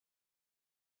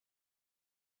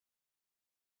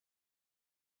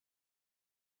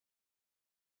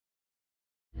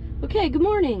Okay, good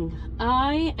morning.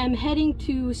 I am heading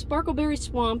to Sparkleberry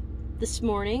Swamp this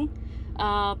morning.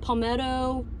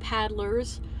 Palmetto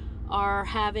Paddlers are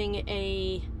having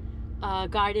a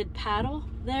guided paddle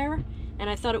there, and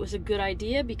I thought it was a good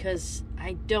idea because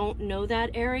I don't know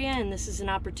that area, and this is an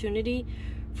opportunity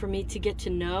for me to get to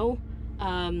know,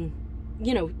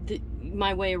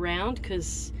 my way around,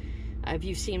 because if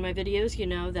you've seen my videos, you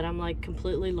know that I'm like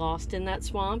completely lost in that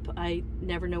swamp. I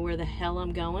never know where the hell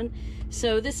I'm going.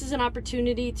 So this is an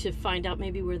opportunity to find out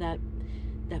maybe where that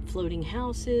floating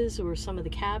house is, or some of the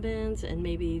cabins, and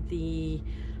maybe the,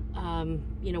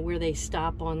 where they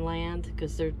stop on land,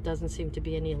 because there doesn't seem to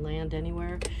be any land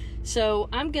anywhere. So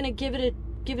I'm gonna give it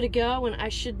a go, and I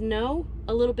should know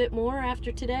a little bit more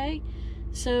after today.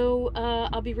 So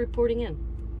I'll be reporting in.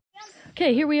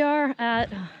 Okay, here we are at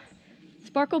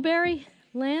Sparkleberry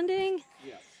Landing.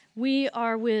 Yes. We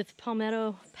are with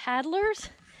Palmetto Paddlers.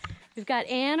 We've got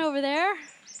Ann over there.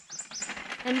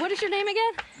 And what is your name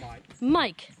again? Mike.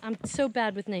 Mike. I'm so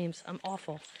bad with names. I'm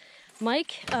awful.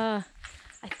 Mike, I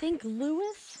think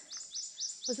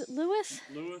Lewis. Was it Lewis?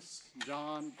 Lewis,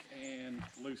 John, and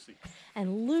Lucy.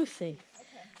 And Lucy. Okay.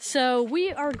 So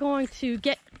we are going to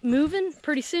get moving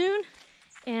pretty soon,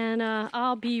 and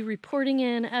I'll be reporting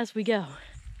in as we go.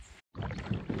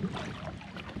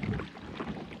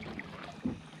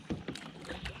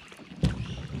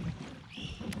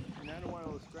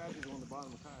 Scratches on the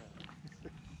bottom of the tire.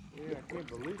 Yeah, I can't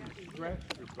believe you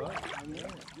scratched your butt. I know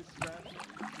it. Just scratching it.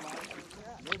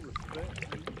 No respect.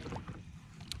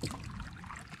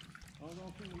 I was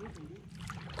on thing we can do.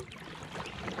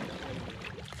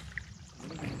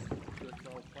 That's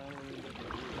all finally ended up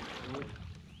with it.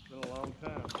 It's been a long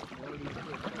time. One of these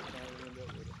trips I finally ended up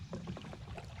with it.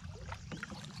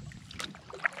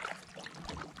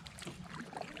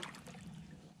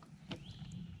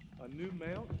 A new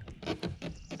mount?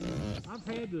 I've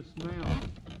had this mount.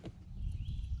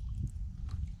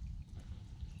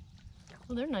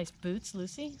 Well, they're nice boots,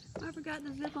 Lucy. I forgot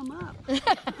to zip them up.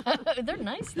 They're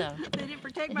nice, though. They didn't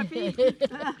protect my feet. Yeah, you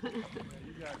got a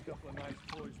couple of nice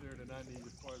toys there that I need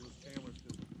as far as those cameras,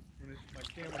 because when my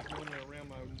camera's normally around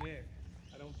my neck,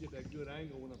 I don't get that good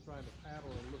angle when I'm trying to paddle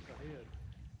and look ahead.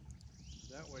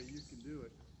 That way you can do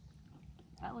it.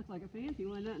 That looks like a fancy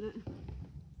one, doesn't it?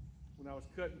 When I was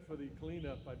cutting for the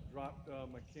cleanup, I dropped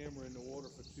my camera in the water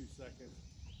for 2 seconds,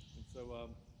 and so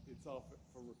it's off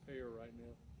for repair right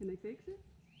now. Can they fix it?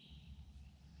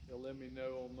 They'll let me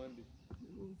know on Monday.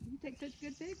 You take such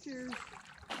good pictures.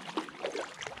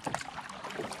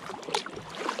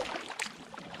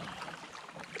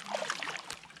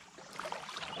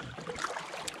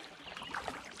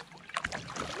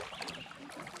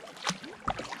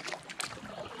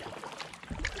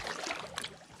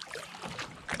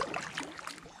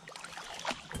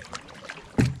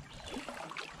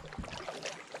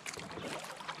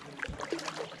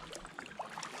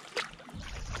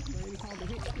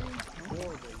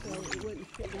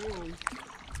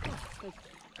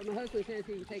 But my husband says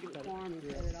he can take it to the farm and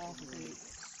cut it off, I think.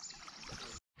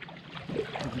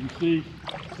 As you can see,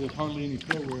 there's hardly any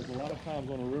flow. Whereas a lot of times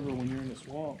on a river, when you're in the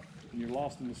swamp and you're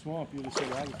lost in the swamp, you'll just say,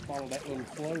 well, I just follow that little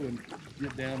flow and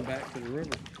get down back to the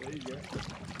river. There you go.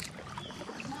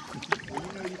 Well,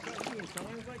 you start seeing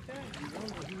signs like that, you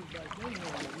wonder who's back in there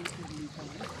and who should be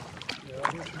coming in. Yeah,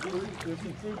 there's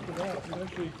some truth to that,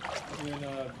 especially when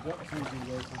duck season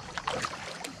goes.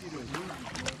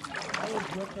 All those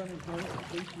duck hunters don't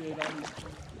appreciate all these.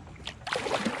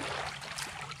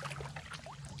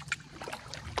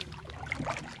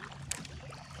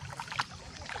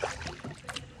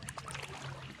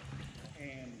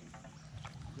 And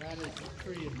that is the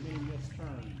tree of many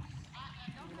misturns.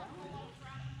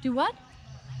 Do what?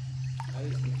 That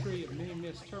is the tree of many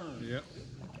misturns. Yep.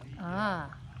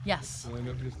 Ah, yes. Line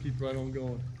up, just keep right on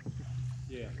going.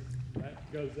 Yeah,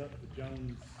 that goes up to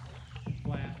Jones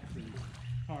Flats and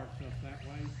parts up that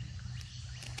way,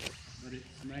 but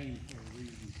it's named for a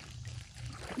reason.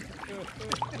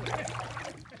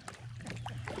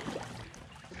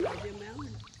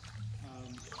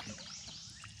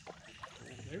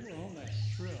 They were on that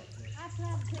trip.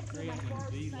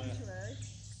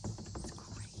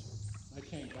 They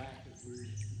came back as we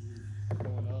were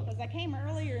going up. Because I came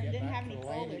earlier and didn't have any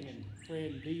foliage.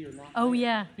 Fred and Dee are not oh,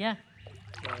 there. yeah.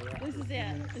 So, this is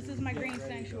it. This is my green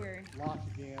sanctuary.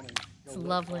 It's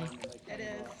lovely. It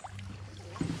is.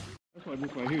 That's why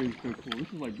this right here is so cool. This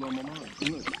is like blowing my mind.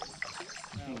 Look.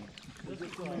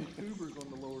 There's so many tubers on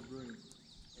the lower green.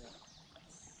 Yeah.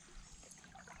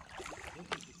 This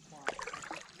is the spot.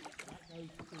 That goes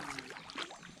to the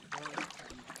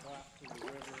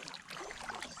river,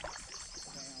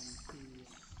 down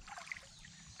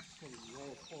to the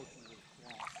lower portion.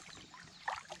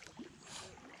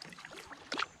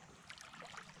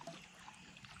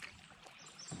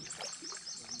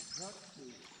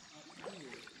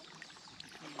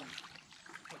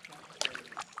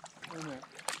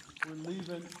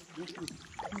 this is to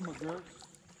McGurk.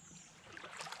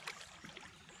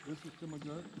 This is to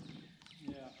McGurk.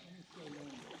 Yeah.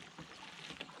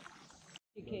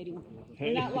 Educating.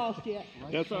 We're not lost yet.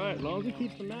 That's all right. As long as he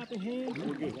keeps the map in hand,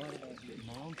 we're good.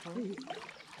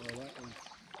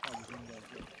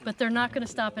 But they're not going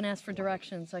to stop and ask for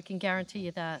directions. I can guarantee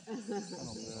you that. Maybe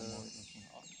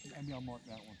I'll mark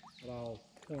that one. But I'll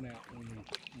point out when we,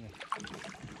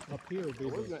 up here will be I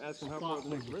was going to ask him how far the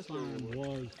next rest area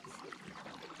was.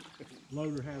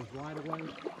 Loader has right of way.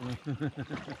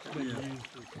 It's been used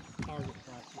for target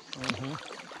practice.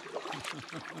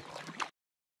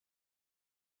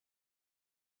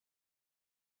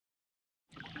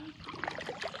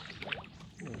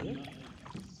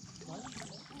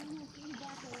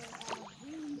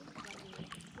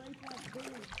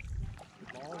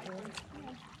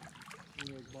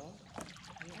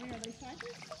 Are they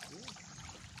cycling?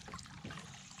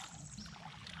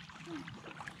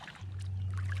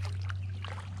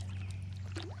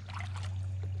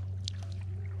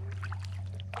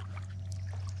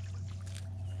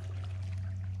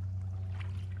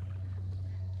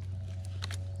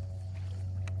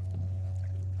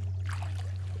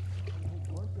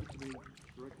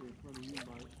 Directly in front of you,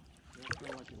 Mike. That's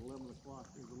kind of like at 11 o'clock.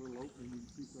 There's a little opening. You can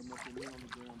see something up in there on the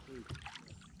ground, too.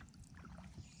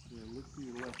 Yeah, look to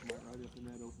your left, Mike, right up in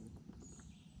that opening.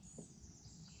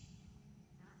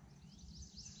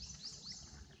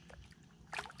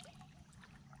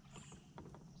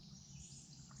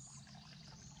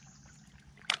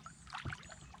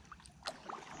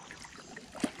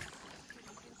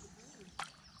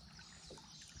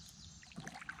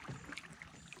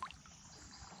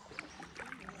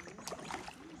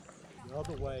 The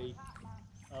other way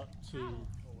up to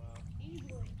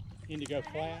Indigo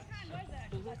Flat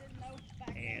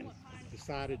and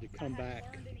decided to come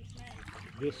back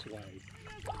this way.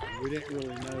 We didn't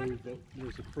really know that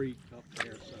there's a creek up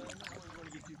there, so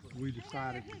we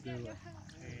decided to do it.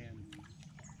 And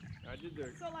I did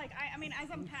there. So like, I mean, as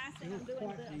I'm passing, I'm doing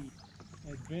quite this.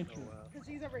 the adventure. Because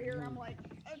she's over here, I'm like,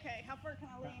 okay, how far can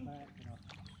I lean? Back and I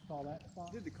saw that spot.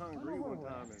 I did the concrete one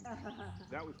time, and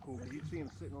that was cool because you'd see him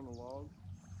sitting on the log,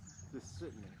 just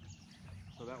sitting there.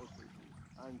 So that was pretty cool.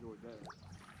 I enjoyed that.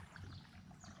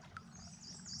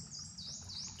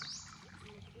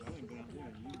 I ain't been out there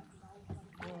in years.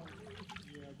 Well,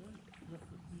 yeah, there's just a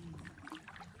few.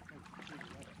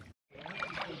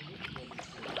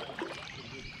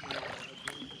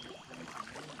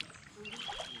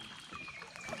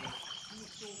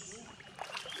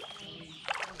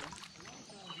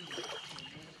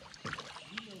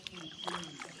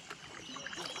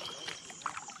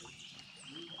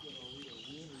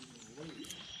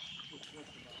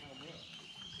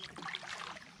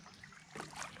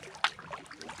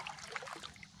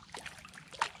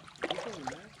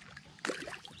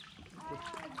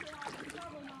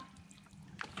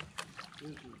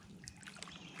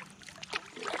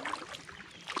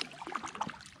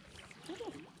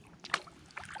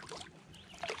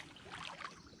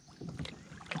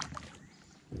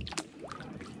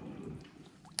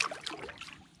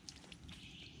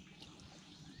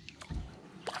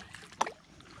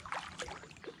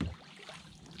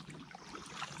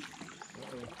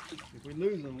 If we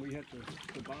lose them, we have to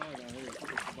survive out here.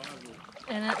 Survival.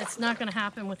 And it's not going to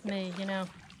happen with me, you know.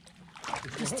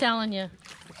 Just telling you.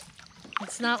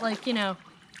 It's not like, you know,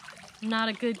 I'm not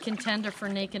a good contender for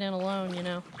naked and alone, you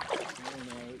know.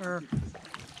 Or,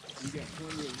 You got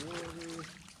plenty of water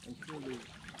and plenty of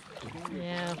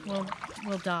yeah,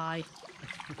 we'll die.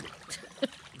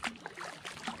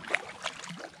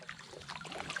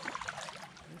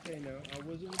 Okay, no, I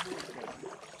wasn't a Boy Scout.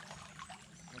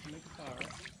 I can make a fire.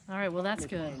 All right, well, that's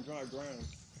Make fire good. on dry ground.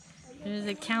 Does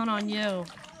it count on you?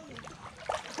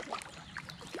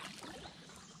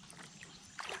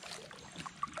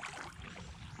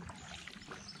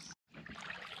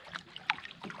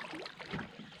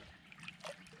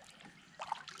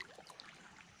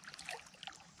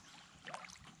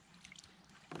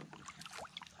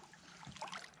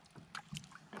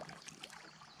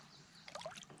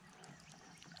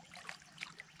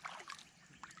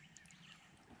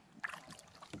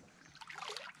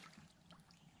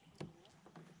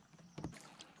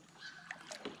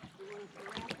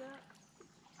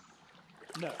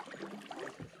 No.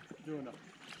 Doing a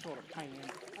sort of pan.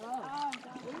 Oh,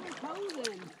 we were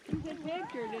posing. He took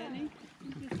picture, didn't he?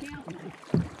 He's just counting.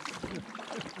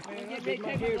 Get ready to take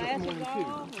my glasses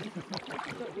off. Just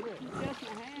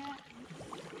my hat.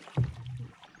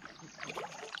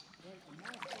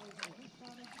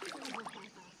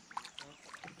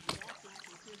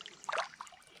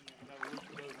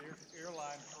 Those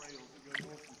airline trails that go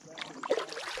north and south.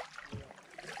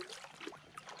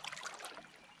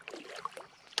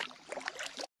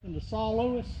 saw,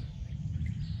 Lewis?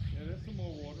 Yeah, there's some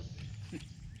more water.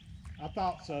 I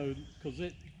thought so, because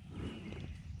it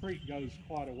creek goes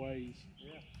quite a ways.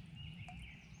 Yeah.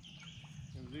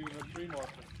 There's even a tree marker.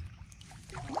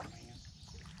 Oh, man.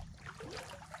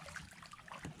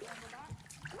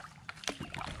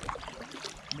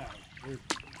 No,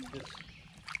 it's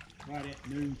right at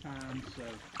noon time, so.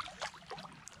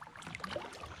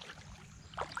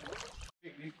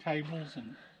 Picnic tables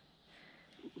and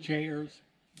chairs.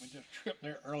 We just tripped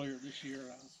there earlier this year.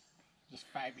 That was just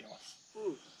fabulous.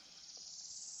 Ooh.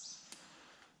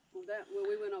 Well,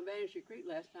 we went on Vanishing Creek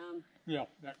last time. Yeah,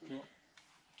 that cool.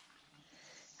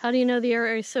 How do you know the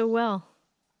area so well?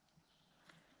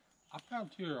 I've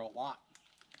paddled here a lot.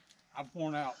 I've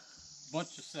worn out a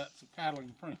bunch of sets of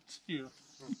paddling prints here.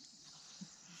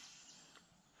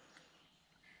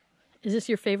 Is this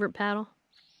your favorite paddle?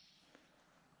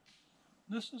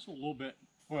 This is a little bit,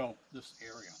 well, this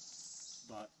area,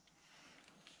 but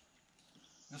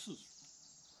this is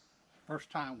the first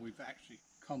time we've actually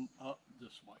come up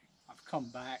this way. I've come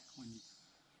back when you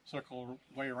circle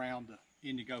way around the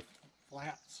Indigo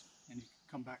Flats and you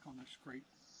come back on this creek.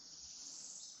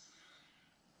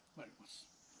 But it was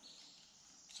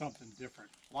something different.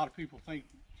 A lot of people think,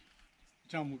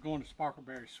 tell them we're going to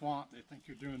Sparkleberry Swamp, they think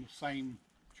you're doing the same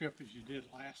trip as you did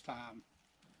last time.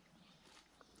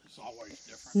 It's always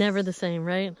different. Never the same,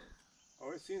 right?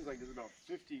 Oh, it seems like there's about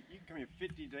 50, you can come here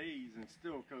 50 days and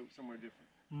still go somewhere different.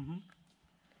 Mm-hmm.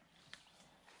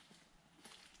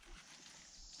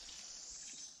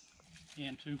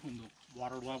 And too, when the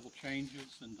water level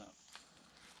changes and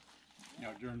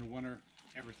during the winter,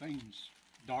 everything's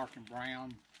dark and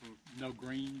brown, no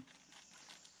green.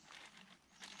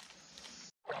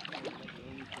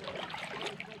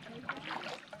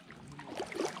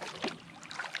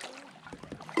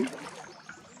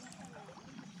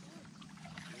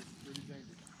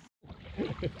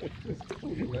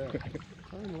 Turn left.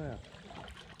 Turn left.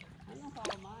 I'm gonna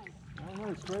follow mine. I don't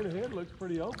know, straight ahead looks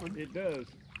pretty open. It does.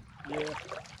 Yeah.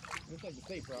 Looks like the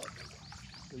safe route.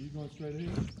 So you going straight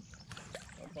ahead?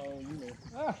 I'm following you, man.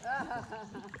 Ah.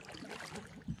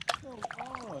 So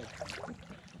odd.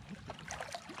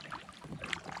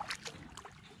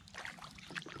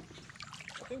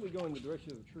 I think we go in the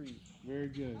direction of the trees. Very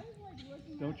good.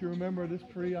 Don't you remember this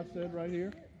tree I said right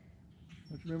here?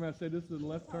 Don't you remember I said this is the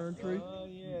left turn tree? Oh,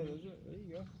 yeah, there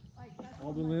you go.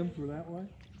 All the limbs were that way?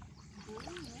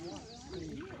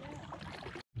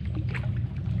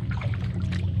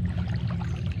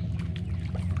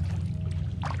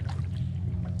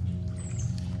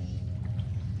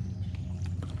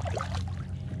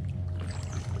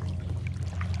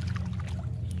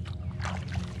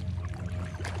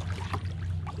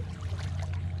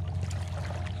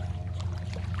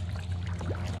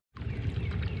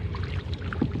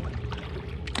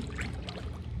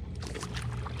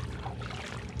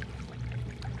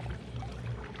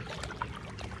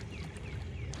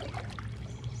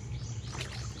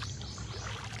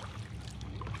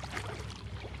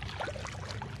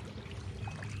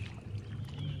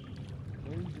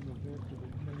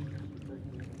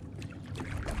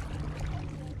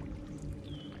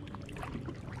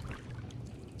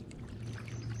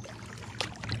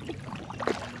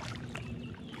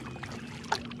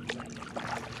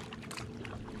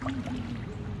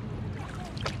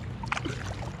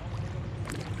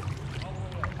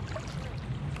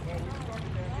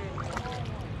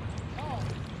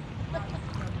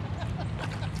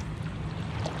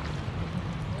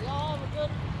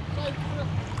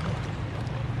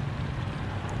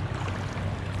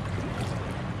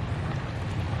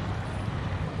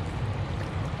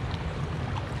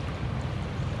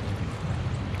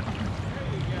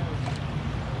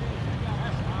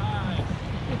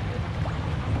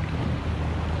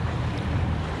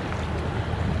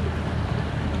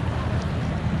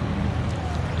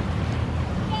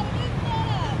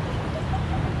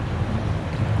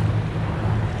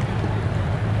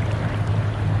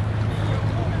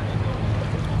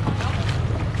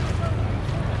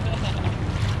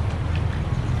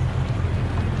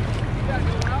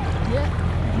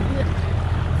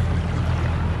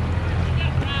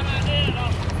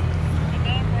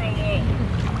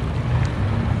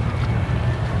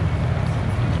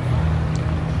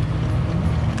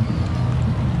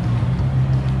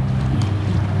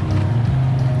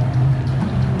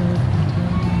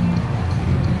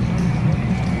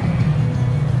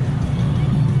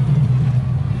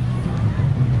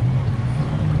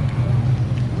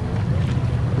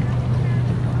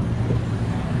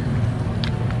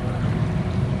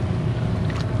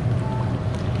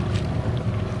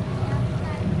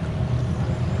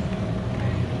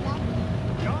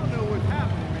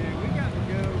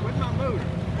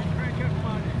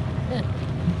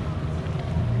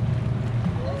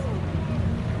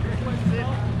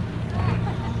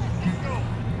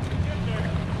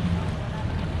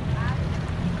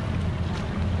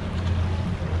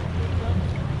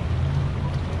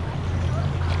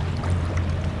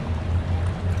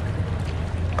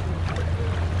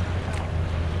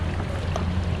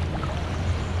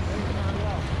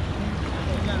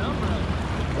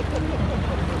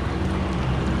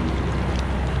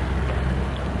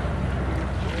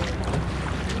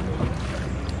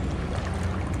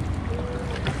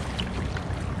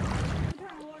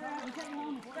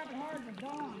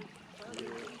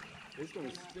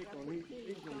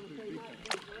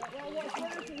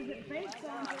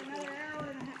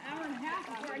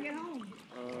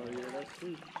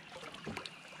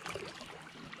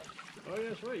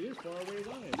 that's right. You're far away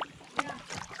on it. Yeah.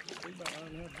 Think about how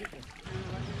to get there.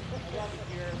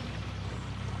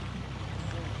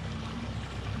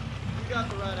 You got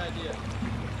the right idea.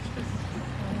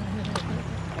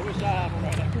 I wish I had the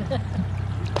right idea.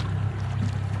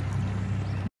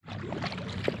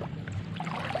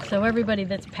 So everybody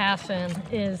that's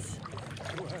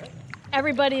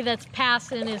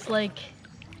passing is like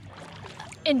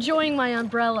enjoying my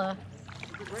umbrella.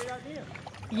 It's a great idea.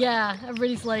 Yeah,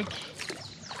 everybody's like,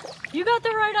 you got the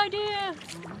right idea.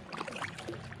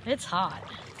 It's hot.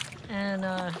 And,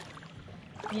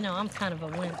 you know, I'm kind of a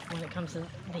wimp when it comes to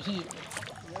the heat.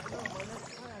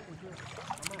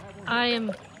 I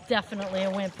am definitely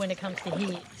a wimp when it comes to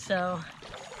heat, so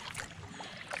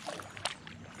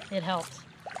it helps.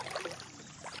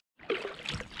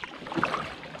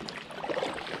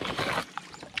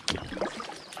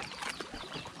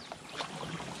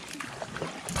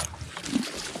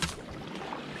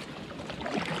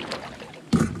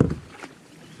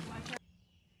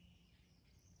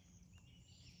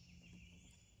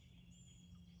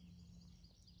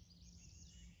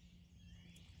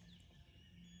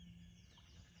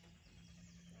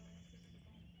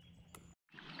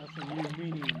 That's a new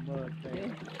meaning of mud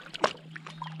thing.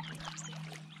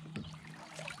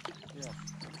 Yeah.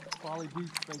 Folly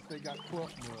Beach thinks they got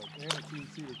clump mud. They haven't seen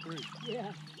Cedar Creek.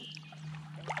 Yeah.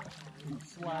 You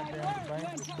slide down the bank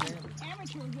with standard.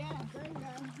 Amateur, yeah, there you go.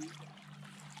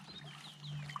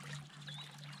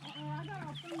 I got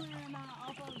off somewhere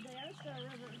off of the Edison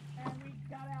River, and we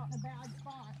got out in a bad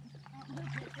spot.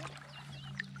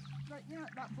 But you know,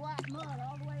 that black mud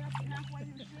all the way up and halfway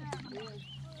to the ship.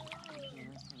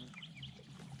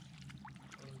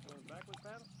 Backward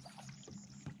paddle?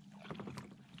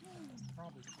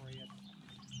 Probably Fred.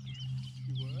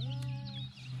 You what?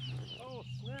 Oh,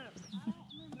 snap.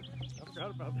 I forgot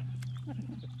about that.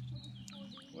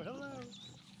 Well, hello.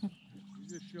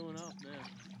 You're just showing off now.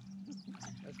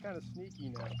 That's kind of sneaky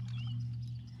now.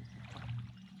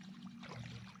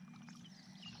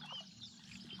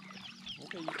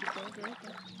 Okay, you keep going. Okay.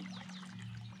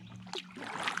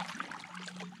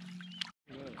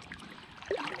 Good.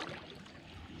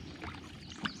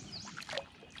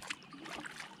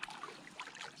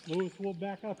 Louis, we'll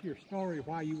back up your story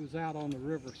why you was out on the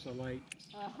river so late.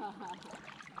 And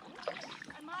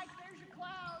Mike, there's your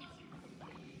clouds.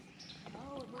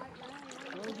 Oh, it might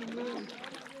rain. Close your moon.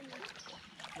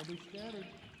 They'll be scattered.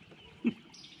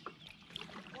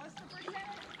 What's the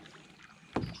percentage?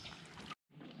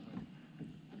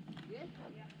 Good?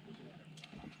 Yeah.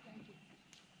 Thank you.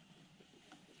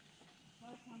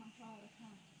 Last time I saw it,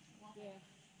 Yeah.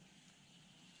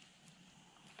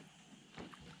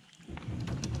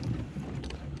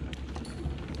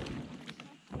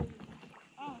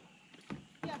 Oh,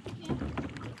 yeah, you can.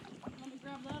 Let me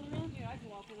grab the other end. Yeah, I can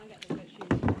walk in. I got the wet shoes.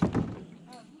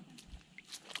 Oh, okay.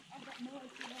 I've got more, so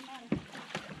it doesn't matter.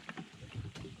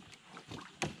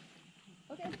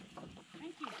 Okay,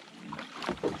 thank you.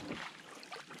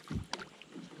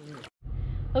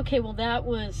 Okay, well that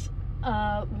was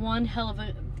one hell of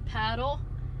a paddle.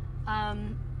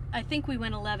 I think we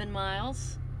went 11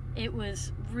 miles. It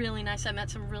was really nice. I met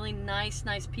some really nice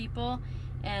people,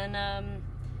 and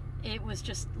it was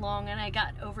just long, and I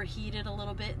got overheated a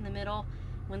little bit in the middle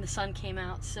when the sun came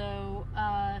out. So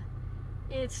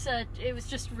it was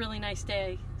just a really nice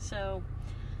day. So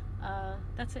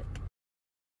that's it.